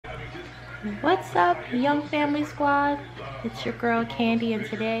What's up, Young Family Squad? It's your girl Candy, and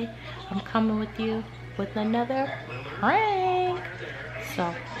today I'm coming with you with another prank.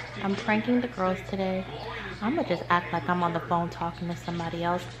 So I'm pranking the girls today. I'm gonna just act like I'm on the phone talking to somebody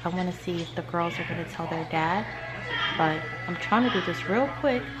else. I want to see if the girls are gonna tell their dad, but I'm trying to do this real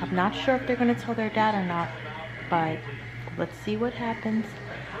quick. I'm not sure if they're gonna tell their dad or not, but let's see what happens.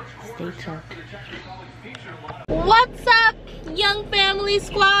 Stay tuned. What's up, Young Family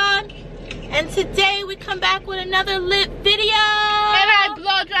Squad? And today we come back with another lit video. And I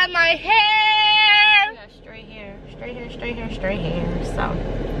blow dry my hair. Yeah, straight hair, straight hair, straight hair, straight hair. So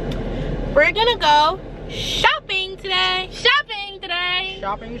we're gonna go shopping today. Shopping today.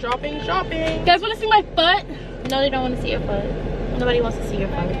 Shopping, shopping, shopping. You guys want to see my foot? No, they don't want to see your foot. Nobody wants to see your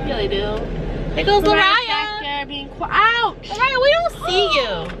foot. Yeah, they do. There goes LARIAH. Back there being ouch. LARIAH, we don't see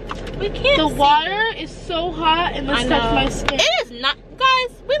you. We can't. The see water you. is so hot and this touched my skin. It is not,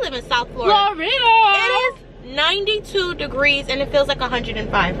 guys. We live in South Florida. LARIAH. It is 92 degrees and it feels like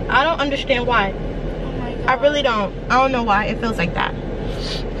 105. I don't understand why. Oh my God. I really don't. I don't know why it feels like that.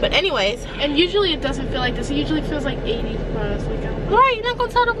 But anyways. And usually it doesn't feel like this. It usually feels like 80 for us. Like, Right, you're not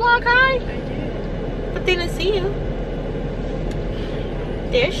gonna tell the vlog hi? I did. But they didn't see you.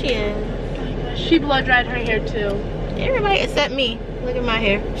 There she is. Oh my gosh. She blow dried her hair too. Everybody except me. Look at my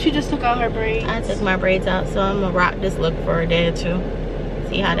hair. She just took out her braids. I took my braids out, so I'm gonna rock this look for a day or two.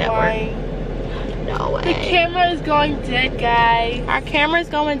 See how that works. No way. The camera is going dead, guys. Our camera's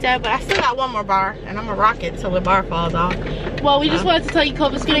going dead, but I still got one more bar, and I'm gonna rock it till the bar falls off. Well, we just wanted to tell you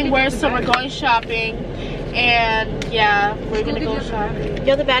COVID's getting worse, so we're going shopping. And yeah, we're gonna go shopping.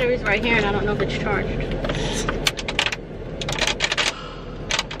 Yo, the battery's right here, and I don't know if it's charged.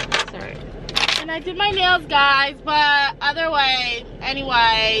 Sorry. And I did my nails, guys, but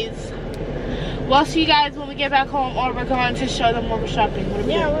anyways, we'll see you guys when we get back home, or we're going to show them where we're shopping.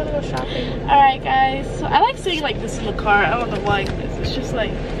 Yeah, we're gonna go shopping. Alright, guys. So I like sitting like this in the car. I don't know why this. It's just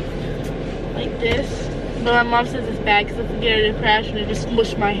like this. But my mom says it's bad because if we get it to crash and it just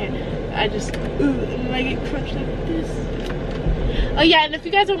smush my hair. I just, and then I get crushed like this. Oh yeah, and if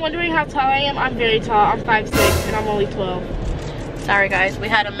you guys are wondering how tall I am, I'm very tall. I'm 5'6", and I'm only 12. Sorry guys, we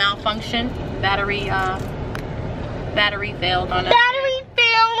had a malfunction. Battery failed on us. Battery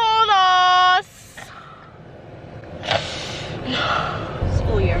failed on us.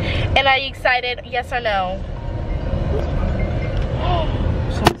 School year. And are you excited? Yes or no?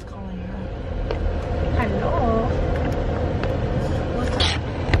 Someone's calling you. Hello. What's up?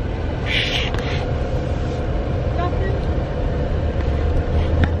 Nothing.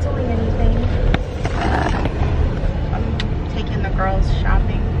 Not doing anything. I'm taking the girls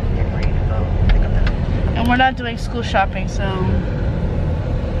shopping. Getting ready to go pick up the. And we're not doing school shopping, so.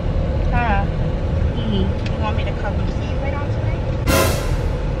 You want me to cut the keys right on tonight?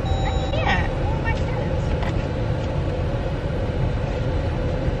 I can't. I want my kids.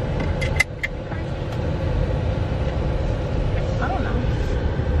 I don't know.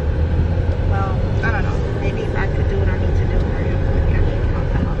 Well, I don't know. Maybe if I could do what I need to do, hurry up and actually get out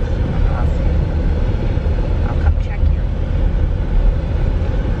the house. I'll come check you.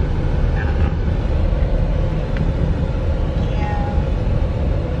 I don't know. Yeah.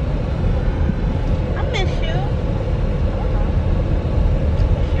 I miss you. I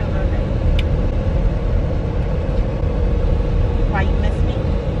miss you a little bit. Why you miss me?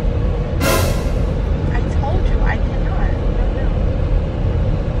 I told you I cannot. No.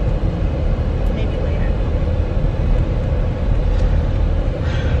 Maybe later.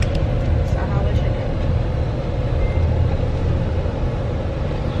 So how was your day?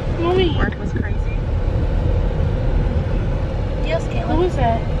 Mommy. Work was crazy. Yes, Caitlin. Who is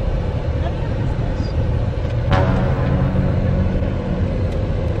that? None of your business.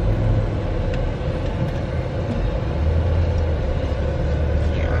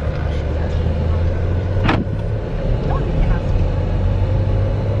 Yeah, I don't know. She's asking me all the time. No, you cannot speak.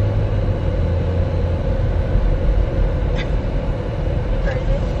 You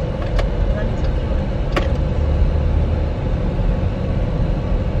crazy? Let me talk to you.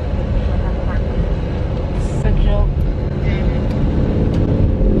 You have a heart. It's a joke.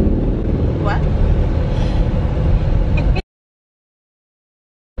 What?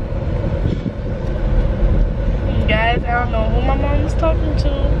 You guys, I don't know who my mom was talking to.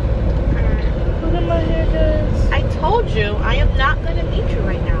 Look at my hair, guys. I told you I am not going to meet you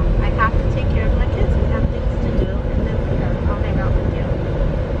right now. I have to take care of my kids. We have things to do, and then later I'll hang out with you.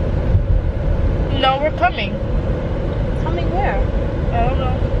 No, we're coming. Tell me where. I don't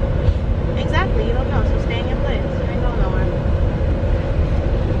know. Exactly, you don't know, so stay in your place. You ain't going nowhere.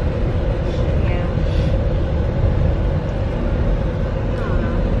 Yeah. I don't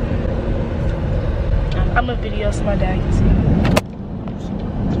know. I'm a video so my dad can see.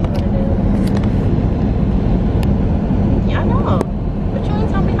 Yeah, I know. But you didn't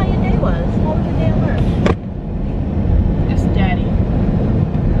tell me how your day was. How was your day at work? It's daddy.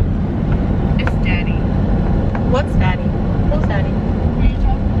 It's daddy. What's daddy? Who's daddy? Who are you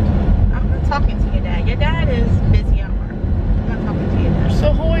talking to? I'm not talking to your dad. Your dad is busy at work. I'm not talking to your dad.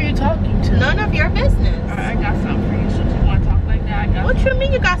 So who are you talking to? None of your business. I got something for you. So do you want to talk like that? I got What you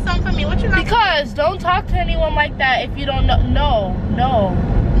mean you got something for me? What you got? Because don't talk to anyone like that if you don't know. No.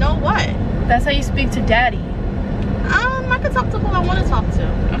 No what? That's how you speak to daddy. I can talk to who I want to talk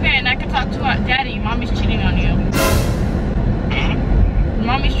to. Okay, and I can talk to daddy. Mommy's cheating on you.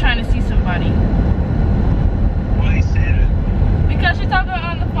 Mommy's trying to see somebody. Why you say that? Because she's talking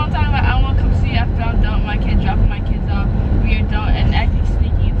on the phone talking about I want to come see you after I'm done with my kids, dropping my kids off. We are done and acting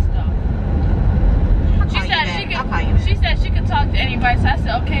sneaky and stuff. She said she could talk to anybody, so I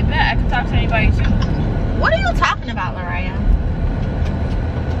said, okay, bet I can talk to anybody too. What are you talking about, LARIAH?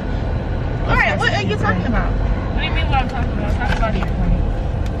 LARIAH, what are you talking about? What do you mean what I'm talking about? I'm talking about you.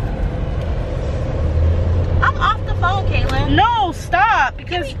 I'm off the phone, Caylen. No, stop.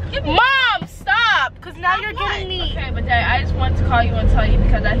 Because, give me Mom, stop. Because now you're what? getting me. Okay, but Dad, I just wanted to call you and tell you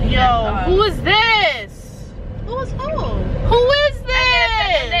because I think who is this? Who is who? Who is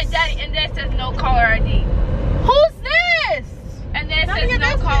this? And then it says no caller ID. Who's this? And then it says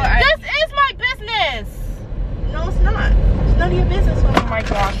no caller ID. This is my business. No, it's not. It's none of your business. Oh my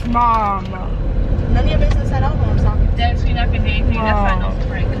gosh, Mom. None of your business at all. I'm talking. Dad, so you're not gonna do anything. That's why I know it's a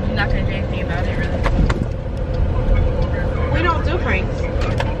prank. Because you're not gonna do anything about it, really. We don't do pranks.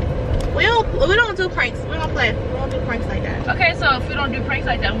 We don't do pranks. We don't play. We don't do pranks like that. Okay, so if we don't do pranks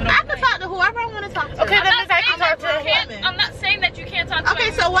like that, we don't. I can talk to whoever I want to talk to. Okay, then I can talk to him. I'm not saying that you can't talk to.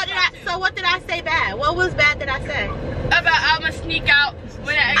 Okay, so what did I say bad? What was bad that I say? About I'm gonna sneak out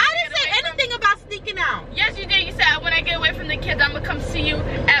when I didn't say anything about sneaking out. Yes, you did. You said when I get away from the kids, I'm gonna come see you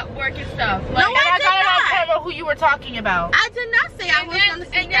at work and stuff. Like, no, I got it on camera who you were talking about. I did not say I was gonna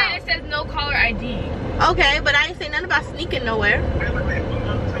sneak out. And then it says no caller ID. Okay, but I ain't say nothing about sneaking nowhere.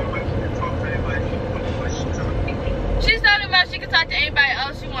 She's talking about she can talk to anybody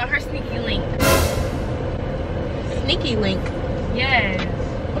else. She want her sneaky link. Sneaky link? Yes.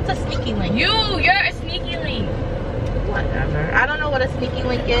 What's a sneaky link? You're a sneaky link. Whatever. I don't know what a sneaky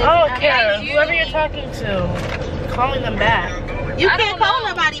link is. Oh, okay. Whoever you're talking to, calling them back. You can't call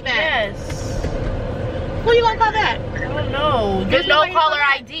nobody back. Yes. Who you gonna call back? I don't know. There's no caller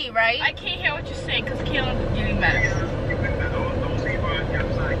ID, right? I can't hear what you're saying because Caylen is getting mad.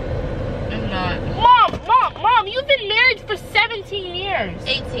 I'm not. Mom, you've been married for 17 years.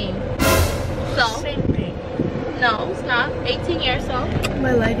 18. So? Same thing. No, it's not. 18 years, so?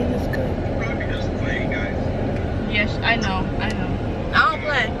 My lighting is good. Yes, I know. I don't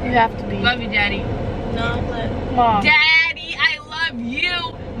play. You have to be. Love you, Daddy. No, I don't play. Mom. Daddy, I love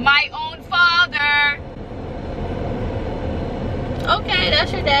you, my own father. Okay,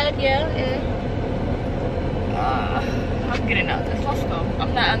 that's your dad, yeah. I'm getting out of this. Let's go.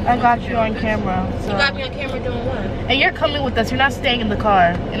 I got you on camera. So. You got me on camera doing what? And you're coming with us. You're not staying in the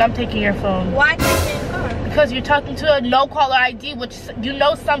car. And I'm taking your phone. Why can't you stay in the car? Because you're talking to a no caller ID, which you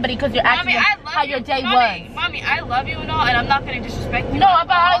know somebody because you're asking how your day was. Mommy, I love you and all, and I'm not going to disrespect you. No,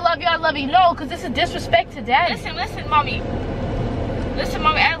 about I love you. No, because this is disrespect to Daddy. Listen, Mommy. Listen,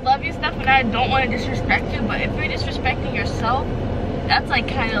 Mommy, I love you stuff, and I don't want to disrespect you, but if you're disrespecting yourself, that's like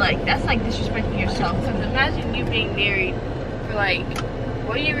kind of like, that's like disrespecting yourself. Because imagine you being married for like,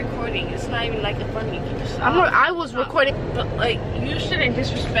 what are you recording? It's not even like a funny. I was recording. But like, you shouldn't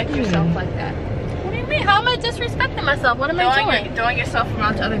disrespect yourself like that. What do you mean? How am I disrespecting myself? What am I doing? Throwing yourself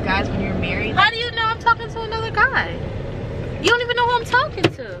around to other guys when you're married. How do you know I'm talking to another guy? You don't even know who I'm talking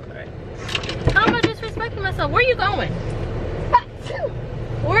to. Right. How am I disrespecting myself? Where are you going?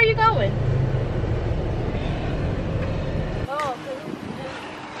 Where are you going? Oh.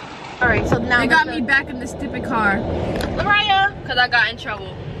 Alright, so now they got me back in this stupid car. LARIAH! Because I got in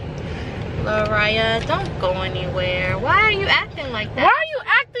trouble. LARIAH, don't go anywhere. Why are you acting like that? Why are you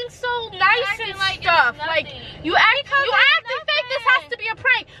acting so nice and like stuff? Like, you acting fake, this has to be a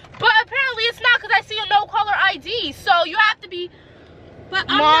prank. But apparently it's not because I see a no caller ID. So you have to be... But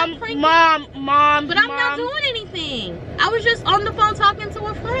I'm not pranking. Mom. But I'm not doing anything. I was just on the phone talking to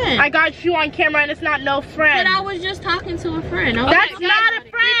a friend. I got you on camera and it's not no friend. But I was just talking to a friend. That's not a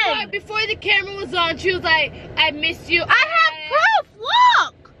friend. Before the camera was on, she was like, I miss you. I have proof.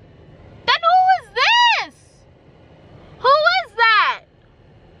 Look. Then who is this? Who is that?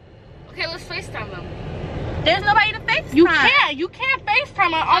 Okay, let's FaceTime them. There's nobody to FaceTime. You can't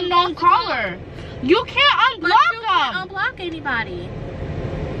FaceTime an unknown caller. You can't unblock them. Unblock anybody.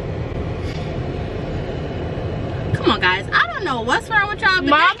 know what's wrong with y'all.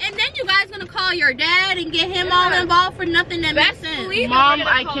 Mom, and then you guys gonna call your dad and get him all involved for nothing that makes sense. Mom,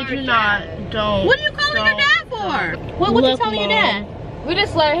 I kid you not. Don't. What are you calling your dad for? What you telling your dad? We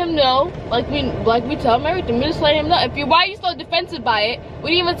just let him know, like we tell him everything. We just let him know. Why are you so defensive by it? We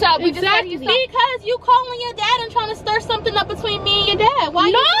didn't even tell. We just let you know. Because you calling your dad and trying to stir something up between me and your dad. Why?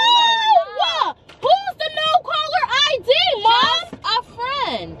 No! Who's the no caller ID, Mom? Just a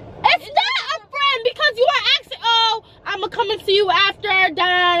friend. It's not a friend because you are asking. Oh, I'm gonna come and see you after.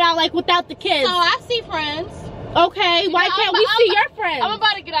 Like without the kids. So I see friends. Okay, why can't we see your friends? I'm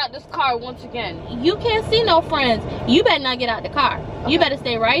about to get out this car once again. You can't see no friends. You better not get out the car. Okay. You better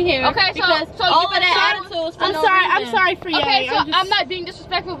stay right here. Okay, so all of that attitude is for no reason. I'm sorry for you. Okay, so I'm not being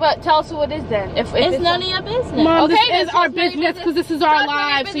disrespectful, but tell us who it is then. If it's none of your business. Mom, this is our business because this is our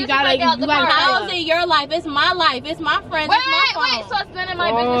life. So you gotta how is it your life? It's my life. It's my friends. It's my phone. Wait, so it's none of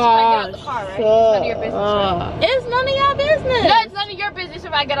my business if I get out the car, right? It's none of your business, right? It's none of your business. No, it's none of your business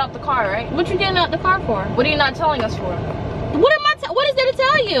if I get out the car, right? What you getting out the car for? What are you not telling us for? What is there to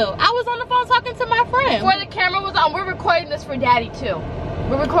tell you? I was on the phone talking to my friend. Before the camera was on, we're recording this for Daddy too.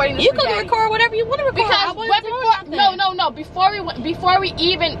 We're recording this. You can record whatever you want to record. Because before we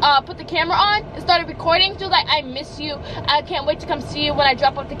even put the camera on and started recording, she was like, "I miss you. I can't wait to come see you. When I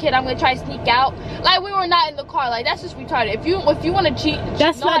drop off the kid, I'm gonna try to sneak out." Like we were not in the car. Like that's just retarded. If you want to cheat,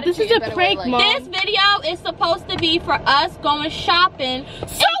 that's not. This is a prank, Mom. This video is supposed to be for us going shopping.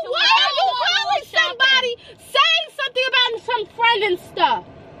 So why are you calling somebody saying something about some friend and stuff?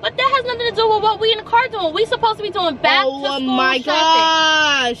 But that has nothing to do with what we in the car doing. We supposed to be doing back to school shopping. Oh my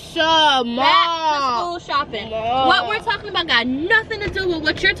gosh, Mom. Back to school shopping. Mom. What we're talking about got nothing to do with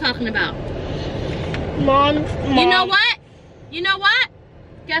what you're talking about. Mom. You know what? You know what?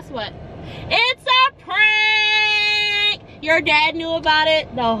 Guess what? It's a prank. Your dad knew about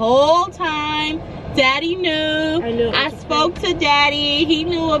it the whole time. Daddy knew. I knew. I spoke to Daddy. He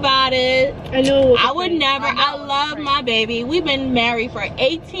knew about it. I knew. I would never. I love my baby. We've been married for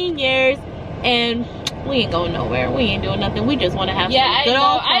 18 years, and we ain't going nowhere. We ain't doing nothing. We just want to have some good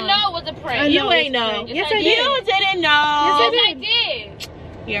old fun. I know it was a prank. You ain't know. Yes, I did. You didn't know. Yes, I did.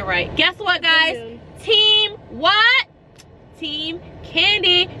 You're right. Guess what, guys? Team what? Team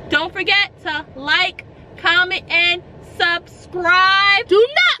Candy. Don't forget to like, comment, and subscribe. Do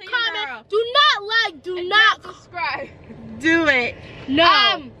not comment. Do not like. Do not subscribe. Do it.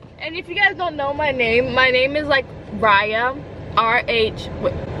 No. And if you guys don't know my name is like LARIAH,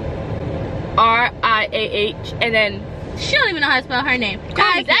 R-I-A-H, and then she don't even know how to spell her name.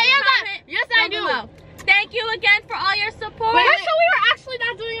 Guys, yes, I do. Thank you again for all your support. Wait, so we were actually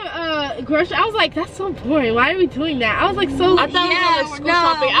not doing a grocery. I was like, that's so boring. Why are we doing that? I was like, so. I thought we were like school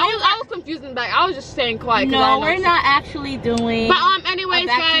shopping. I was confused in the back. I was just staying quiet. No, we're not actually doing. But anyways,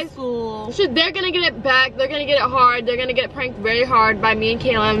 guys, they're gonna get it back. They're gonna get it hard. They're gonna get pranked very hard by me and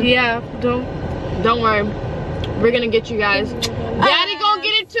Caylen. Yeah, don't worry. We're gonna get you guys. Daddy gonna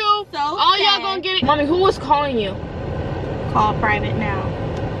get it too. So all y'all gonna get it. Mommy, who was calling you? Call private now.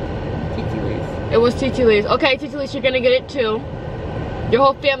 It was Titi Lee's. Okay, Titi Lee's, you're gonna get it too. Your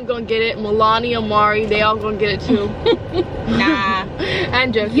whole family gonna get it. Melania, Mari, they all gonna get it too. Nah.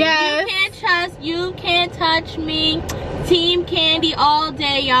 And Josie. Yes. You can't touch me. Team Candy all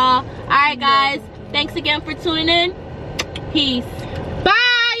day, y'all. Alright, guys. Thanks again for tuning in. Peace.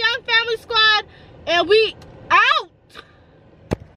 Bye, Young Family Squad. And we